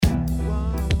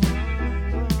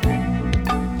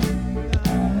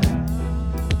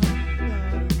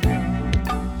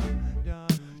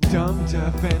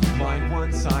deaf and blind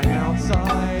once I'm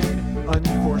outside.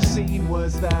 Unforeseen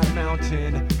was that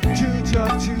mountain, too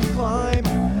tough to climb.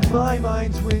 My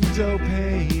mind's window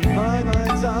pane, my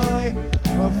mind's eye,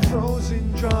 a frozen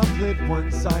droplet.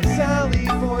 Once I sally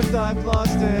forth, I've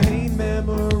lost pain.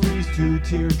 Memories to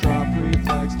teardrop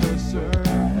reflex to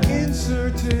serve. In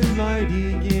certain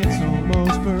lighting, it's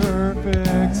almost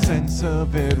perfect. Sense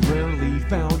of it rarely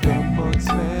found amongst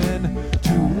men.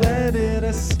 To let it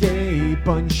escape,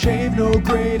 unshaved, no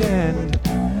great end.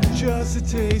 Just a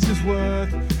taste is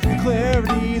worth the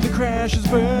clarity, the crash is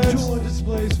burst. Joy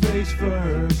displays face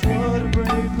first, what a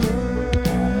brave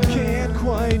bird. Can't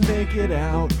quite make it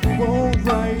out, won't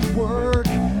write work.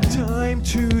 Time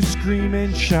to scream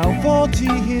and shout, faulty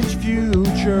hinge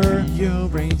future.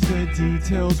 Rearrange the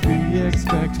details, we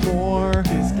expect more.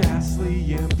 This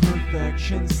ghastly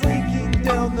imperfection slinking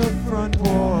down the front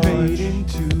porch. Fade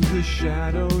into the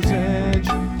shadow's edge,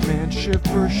 man shift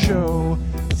for show.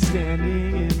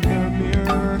 Standing in the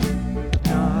mirror,